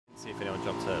See if anyone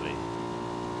jumps early.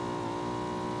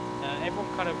 Everyone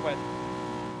kind of went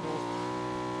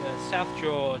north, South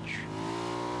George,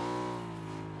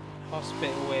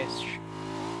 Hospital-ish.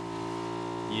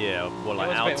 Yeah, well,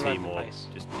 like our team or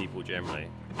just people generally.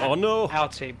 Oh no! Our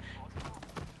team.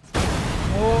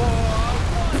 Oh,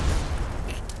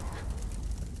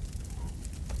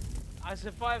 I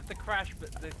survived the crash,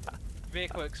 but the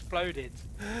vehicle exploded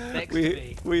next to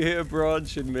me. We hit a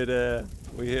branch in midair.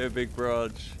 We hit a big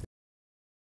branch.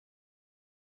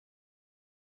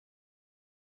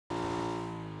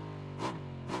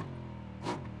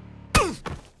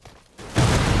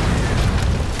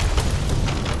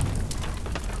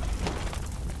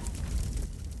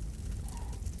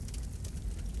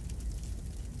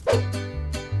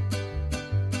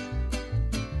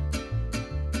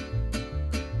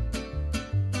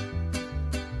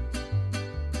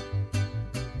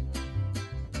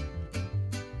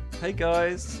 Hey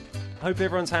guys, hope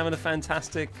everyone's having a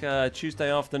fantastic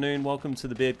Tuesday afternoon. Welcome to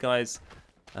the Beard Guys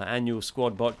annual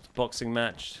squad boxing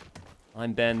match.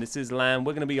 I'm Ben, this is Lamb.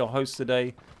 We're going to be your hosts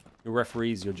today, your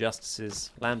referees, your justices.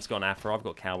 Lamb's got an afro, I've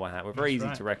got cowboy hat. We're very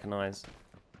easy to recognise.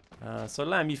 So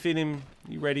Lamb, you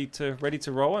ready to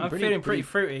roll? I'm feeling pretty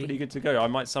fruity. Pretty good to go. I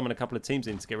might summon a couple of teams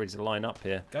in to get ready to line up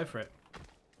here. Go for it.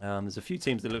 There's a few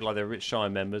teams that look like they're rich shy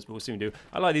members, but we'll see what we do.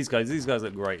 I like these guys. These guys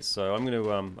look great, so I'm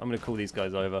gonna call these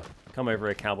guys over. Come over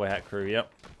here, cowboy hat crew.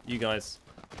 Yep, you guys.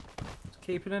 Just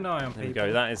keeping an eye on There we people.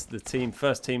 go. That is the team.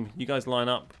 First team. You guys line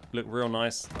up. Look real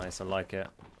nice. Nice. I like it.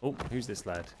 Oh, who's this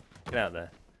lad? Get out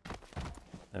there.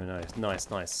 Oh, nice,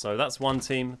 nice, nice. So that's one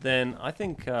team. Then I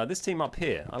think this team up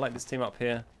here. I like this team up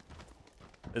here.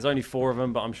 There's only 4 of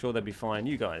them, but I'm sure they'll be fine.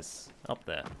 You guys up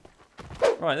there.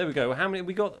 Right, there we go. How many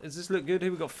we got? Does this look good?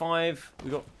 Who we got? 5. We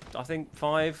got, I think,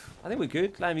 5. I think we're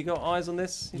good. Lamb, you got eyes on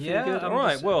this? You yeah. good? All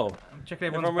right. Well, I'm checking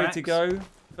everyone ready to go?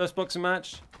 First boxing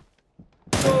match.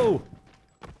 Oh!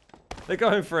 They're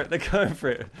going for it. They're going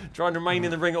for it. Trying to remain in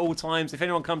the ring at all times. If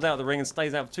anyone comes out of the ring and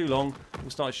stays out for too long,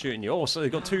 we'll start shooting you. Oh, so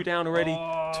they've got 2 down already.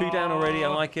 2 down already. I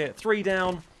like it. 3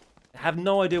 down. I have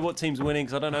no idea what team's winning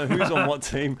because I don't know who's on what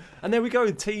team. And there we go,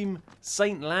 Team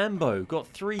Saint Lambo. Got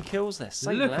 3 kills there.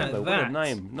 Saint Look Lambo, at what a that.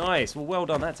 name. Nice. Well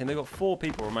done, that team. They've got 4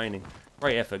 people remaining.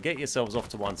 Great effort. Get yourselves off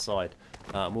to one side.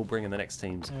 And we'll bring in the next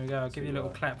teams. There we go. I'll give you a little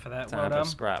clap for that. To Well have done. a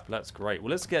scrap. That's great.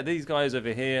 Well, let's get these guys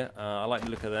over here. I like the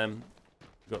look of them.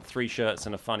 We've got 3 shirts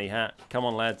and a funny hat. Come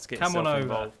on, lads. Get yourself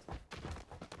involved.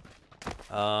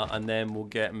 And then we'll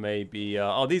get maybe...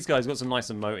 oh, these guys got some nice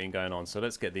emoting going on, so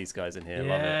let's get these guys in here. Yes.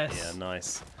 Love it. Yeah,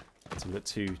 nice. So we've got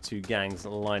two gangs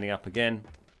lining up again.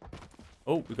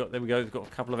 Oh, there we go. We've got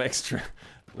a couple of extra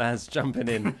lads jumping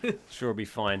in. Sure, it'll be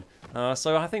fine.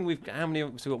 So I think we've... How many...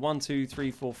 So we've got 1, 2, 3,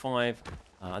 4, 5.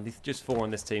 Just 4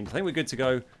 on this team. I think we're good to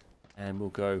go. And we'll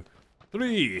go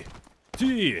 3,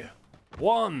 2,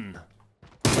 1.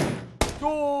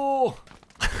 Go!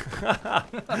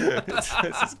 This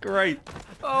is great.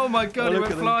 Oh my god, he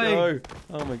went flying.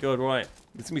 Oh my god, right.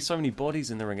 There's going to be so many bodies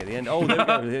in the ring at the end. Oh, there we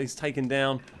go. He's taken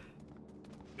down.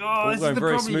 Oh, All this going is the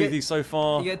very problem. smoothly so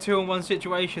far. You get 2-on-1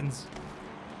 situations.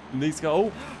 And these guys,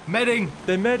 oh, Medding.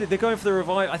 they're going for the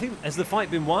revive. I think, has the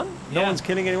fight been won? No one's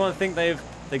killing anyone. I think they're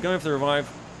going for the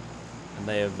revive. And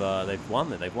they've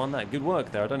won it. They've won that. Good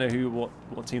work there. I don't know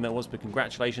what team that was, but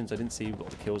congratulations. I didn't see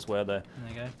what the kills were there. There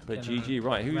you go. But GG,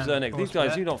 right? Who's next? These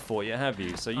guys, you've not fought yet, have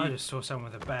you? So I just saw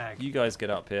someone with a bag. you guys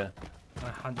get up here. I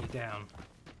hunt you down.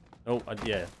 Oh,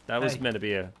 yeah, that was meant to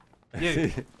be a...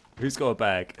 You. Who's got a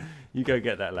bag? You go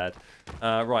get that, lad.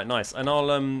 Right, nice. And I'll...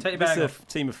 Take your this bag is off. a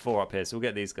team of 4 up here, so we'll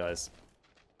get these guys.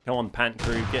 Come on, Pant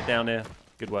crew, get down here.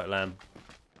 Good work, Lamb.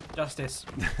 Justice.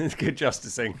 Good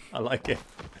justicing. I like it.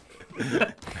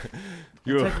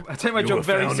 I take my job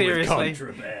very seriously.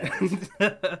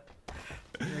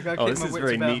 Oh, this is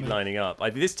very neat lining up.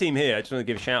 This team here, I just want to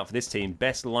give a shout out for this team.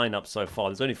 Best lineup so far.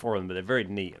 There's only 4 of them, but they're very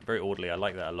neat, very orderly. I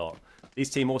like that a lot. This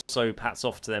team also hats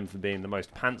off to them for being the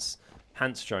most pants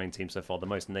showing team so far, the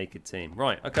most naked team.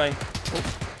 Right, okay.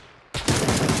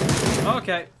 Oh.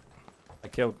 Okay. I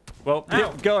killed. Well,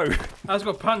 yeah, go. I just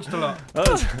got punched a lot.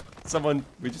 Someone,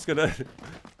 we just got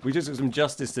some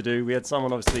justice to do. We had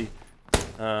someone obviously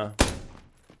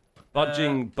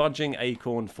budging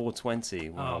Acorn 420.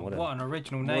 Wow, what an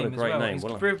original name. What a great name.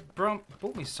 It's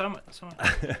brought me some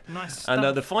nice stuff.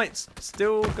 And the fight's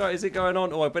still is it going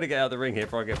on? Oh, I better get out of the ring here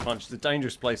before I get punched. It's a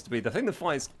dangerous place to be. I think the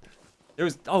fight's...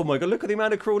 Oh my god, look at the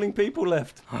amount of crawling people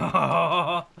left.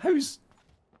 How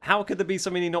could there be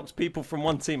so many knocked people from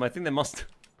one team? I think there must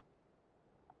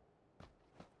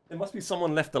be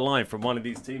someone left alive from one of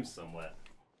these teams somewhere.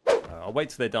 I'll wait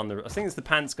till they're done. I think it's the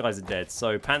pants guys are dead.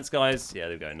 So pants guys, yeah,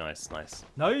 there we go. Nice.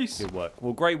 Nice. Good work.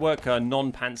 Well, great work,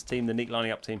 non-pants team, the neat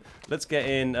lining up team. Let's get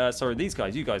in. Sorry, these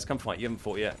guys, you guys, come fight. You haven't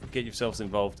fought yet. Get yourselves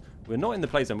involved. We're not in the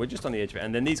play zone. We're just on the edge of it.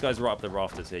 And then these guys are right up the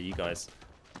rafters here. You guys.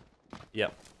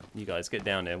 Yep. You guys get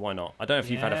down there. Why not? I don't know if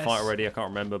you've had a fight already. I can't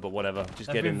remember, but whatever. Just get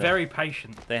in there. They've been very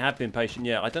patient. They have been patient.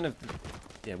 Yeah. I don't know if.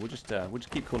 Yeah, we'll just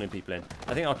keep calling people in.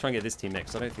 I think I'll try and get this team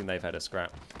next. I don't think they've had a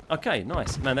scrap. Okay,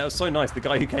 nice. Man, that was so nice. The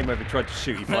guy who came over tried to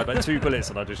shoot. He fired like 2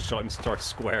 bullets, and I just shot him straight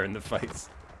square in the face.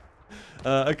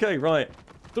 Okay, right.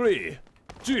 3,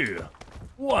 2,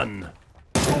 1.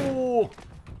 Oh!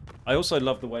 I also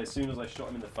love the way as soon as I shot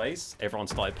him in the face, everyone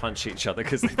started punching each other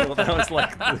because they thought that was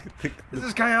like... This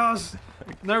is chaos.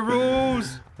 No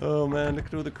rules. Oh, man, look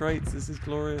at all the crates. This is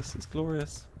glorious. It's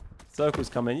glorious. Circles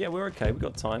come in. Yeah, we're okay. We've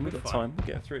got time. We've got time. We're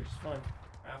getting through. It's fine.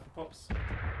 Out for pops.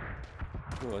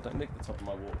 Oh, I don't nick the top of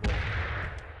my water bottle.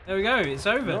 There we go. It's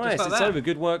over. Nice. Just like It's that. over.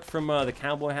 Good work from the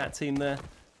cowboy hat team there.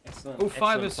 Excellent. All 5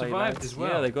 have play, survived lads. as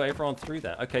well. Yeah, they got everyone through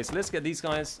that. Okay, so let's get these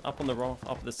guys up on the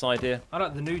up at the side here. I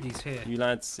like the nudies here. You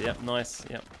lads. Yep. Nice.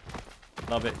 Yep.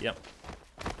 Love it. Yep.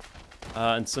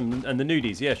 And the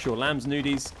nudies. Yeah, sure. Lambs,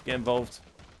 nudies. Get involved.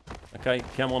 Okay,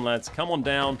 come on, lads. Come on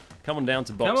down. Come on down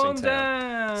to boxing town. Down.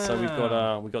 So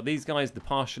we've got these guys, the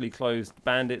partially closed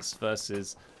bandits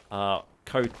versus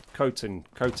Coat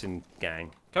and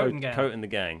gang. Coat and the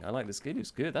gang. I like this. It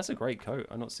is good. That's a great coat.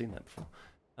 I've not seen that before.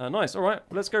 Nice. All right,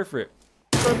 let's go for it.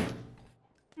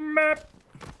 Map.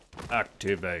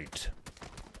 Activate.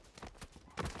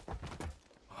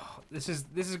 Oh, this is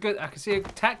good. I can see a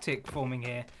tactic forming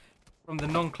here from the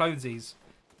non-clothesies.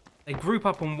 They group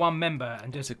up on one member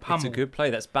and just pummel. It's a good play.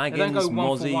 That's Baggins,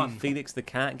 Mozzie, Felix the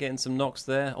Cat getting some knocks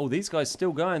there. Oh, these guys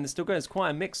still going. They're still going. It's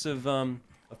quite a mix of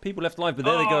people left alive. But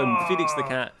there they go. Felix the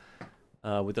Cat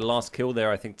with the last kill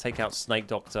there. I think take out Snake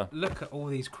Doctor. Look at all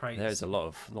these crates. There's a lot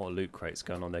of loot crates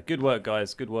going on there. Good work,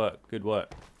 guys. Good work. Good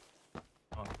work.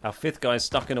 Oh. Our 5th guy's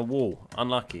stuck in a wall.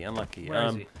 Unlucky. Where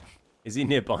is he? Is he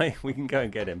nearby? We can go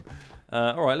and get him.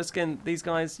 All right, let's get in these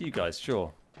guys. You guys,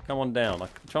 sure. Come on down. I'm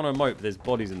trying to emote, but there's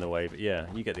bodies in the way. But yeah,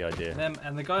 you get the idea. Them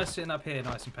and the guys sitting up here,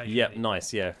 nice and patient. Yep,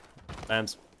 nice. Yeah,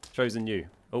 Bam's chosen you.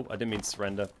 Oh, I didn't mean to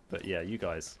surrender, but yeah, you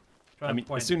guys. I mean,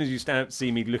 as soon as you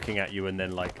see me looking at you and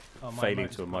then like failing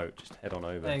to emote, just head on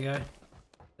over. There you go.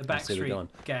 The Backstreet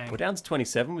gang. We're down to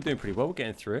 27. We're doing pretty well. We're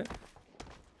getting through it.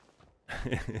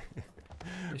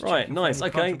 Right, nice.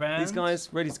 Okay, these guys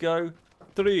ready to go.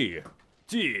 3,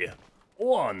 2,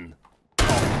 1.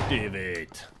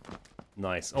 Activate.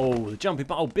 Nice. Oh, the jumping.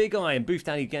 Oh, Big Eye and Booth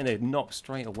Daddy getting a knock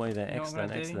straight away there.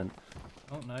 Excellent, excellent.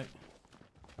 Oh no. Have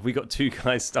we got 2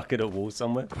 guys stuck in a wall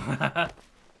somewhere?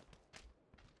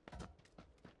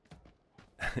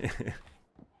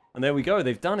 And there we go.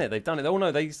 They've done it. They've done it. Oh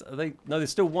no, no. There's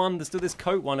still one. There's still this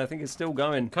coat one. I think it's still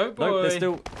going. Coat boy. No, there's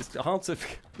still. It's hard to.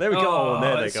 There we go. Oh,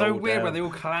 there they go. It's so weird when they all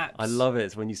collapse. I love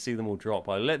it when you see them all drop.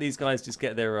 I let these guys just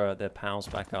get their pals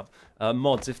back up.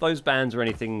 Mods, if those bands are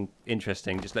anything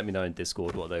interesting, just let me know in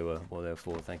Discord what they were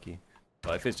for. Thank you.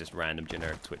 But if it's just random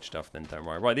generic Twitch stuff, then don't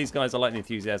worry. Right, these guys, I like the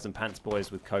enthusiasm. Pants boys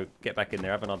with coat, get back in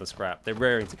there, have another scrap. They're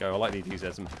raring to go. I like the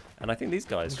enthusiasm, and I think these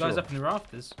guys. The guys up in the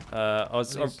rafters.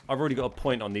 I've already got a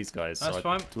point on these guys. That's so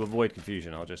fine. To avoid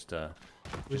confusion, I'll just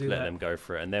let them go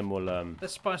for it, and then we'll.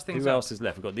 Let's spice things up. Who else is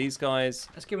left? We've got these guys.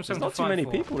 Let's give them something There's not too many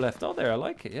people left, are there? I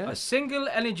like it. Yeah. A single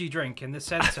energy drink in the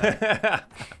center.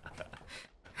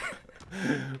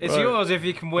 It's yours if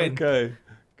you can win. Okay,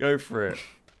 go for it.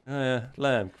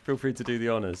 Lamb, feel free to do the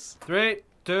honors. 3,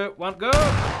 2, 1, go!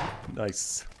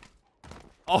 Nice.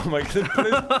 Oh my god,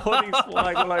 there's bodies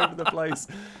flying all over the place.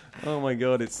 Oh my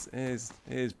god, it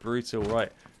is brutal.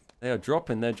 Right, they are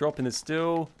dropping. They're dropping. There's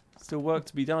still work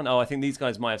to be done. Oh, I think these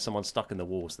guys might have someone stuck in the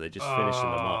wall, so they're just finishing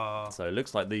them up. So it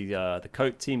looks like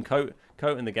the team coat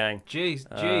and the gang.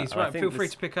 Jeez. Right, feel free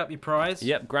to pick up your prize.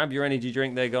 Yep, grab your energy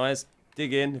drink there, guys.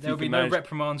 Dig in. There'll be no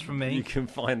reprimands from me. You can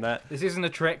find that. This isn't a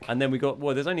trick. And then we got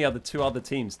there's only 2 other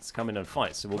teams to come in and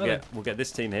fight. So we'll get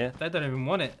this team here. They don't even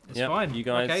want it. It's fine. You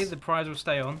guys. Okay, the prize will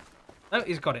stay on. Oh,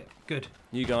 he's got it. Good.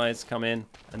 You guys come in,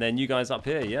 and then you guys up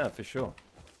here. Yeah, for sure.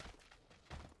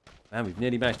 Man, we've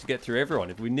nearly managed to get through everyone.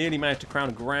 If we nearly managed to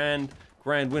crown grand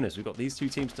winners, we've got these 2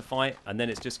 teams to fight, and then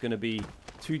it's just going to be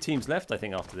 2 teams left, I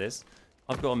think, after this.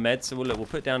 I've got a med, so we'll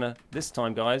put down this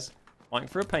time, guys. Fighting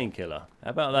for a painkiller. How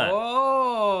about that?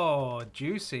 Oh,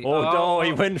 juicy. Oh,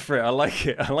 he went for it. I like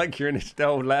it. I like your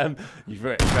initial Lamb. You've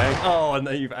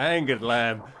you've angered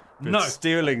Lamb with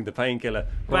stealing the painkiller.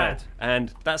 Bad.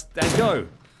 And go.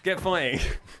 Get fighting.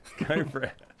 Go for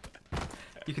it.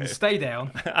 You can stay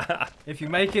down. If you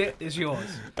make it, it's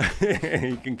yours.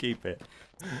 You can keep it.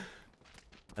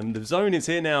 And the zone is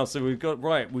here now, so we've got,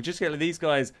 right, we'll just get these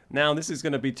guys. Now this is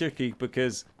going to be tricky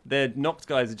because their knocked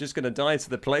guys are just going to die to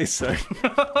the play zone.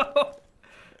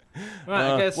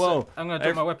 Right, I guess well, I'm going to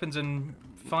drop my weapons and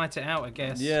fight it out, I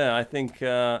guess. Yeah, I think,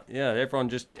 yeah, everyone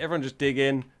just dig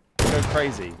in, go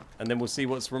crazy, and then we'll see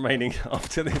what's remaining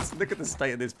after this. Look at the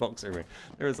state of this boxing ring.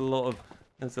 There's a lot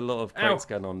of crates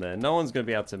going on there. No one's going to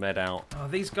be able to med out. Oh,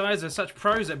 these guys are such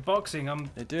pros at boxing.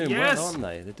 They're doing well, aren't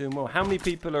they? They're doing well. How many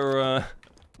people are...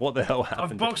 what the hell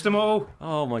happened? I've boxed them all.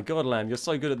 Oh my God, Lamb, you're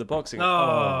so good at the boxing.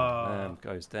 Oh, Lamb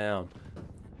goes down.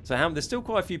 So there's still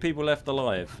quite a few people left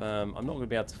alive. I'm not going to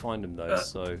be able to find them though.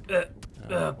 So,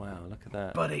 wow, look at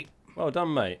that, buddy. Well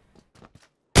done, mate.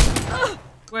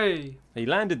 Wait. He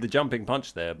landed the jumping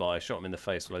punch there, but I shot him in the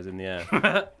face while I was in the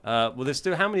air. Well, there's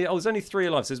still how many? Oh, there's only 3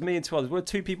 alive. So there's me and 2 others. We're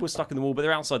 2 people stuck in the wall, but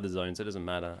they're outside the zone, so it doesn't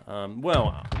matter.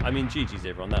 Well, I mean, GG's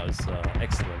everyone. That was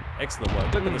excellent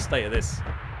work. Look at the state of this.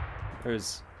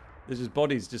 There's just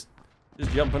bodies just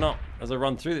jumping up as I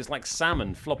run through this, like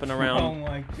salmon flopping around. Oh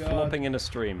my God. Flopping in a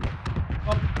stream.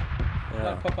 Yeah.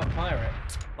 Like pop-up pirate.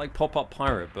 Like pop-up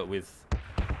pirate, but with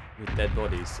dead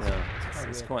bodies. Yeah,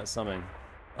 it's quite something.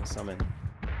 That's something.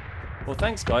 Well,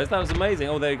 thanks, guys. That was amazing.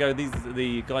 Oh, there you go. These are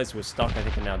the guys who were stuck, I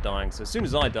think, are now dying. So as soon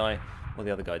as I die, well,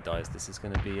 the other guy dies. This is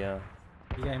going to be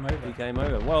game over. Game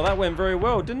over. Well, that went very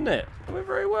well, didn't it? It went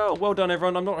very well. Well done,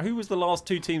 everyone. I'm not. Who was the last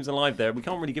 2 teams alive there? We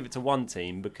can't really give it to one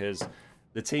team because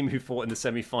the team who fought in the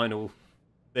semi-final,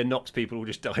 their knocked people all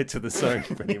just died to the zone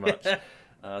pretty much. So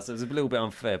it was a little bit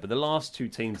unfair. But the last 2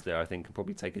 teams there, I think, can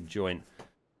probably take a joint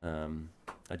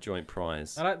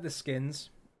prize. I like the skins.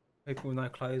 People with no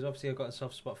clothes. Obviously, I've got a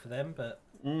soft spot for them, but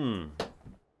you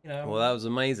know. Well, that was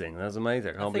amazing. That was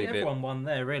amazing. I think everyone won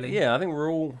there, really. Yeah, I think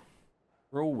we're all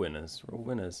winners. We're all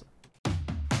winners.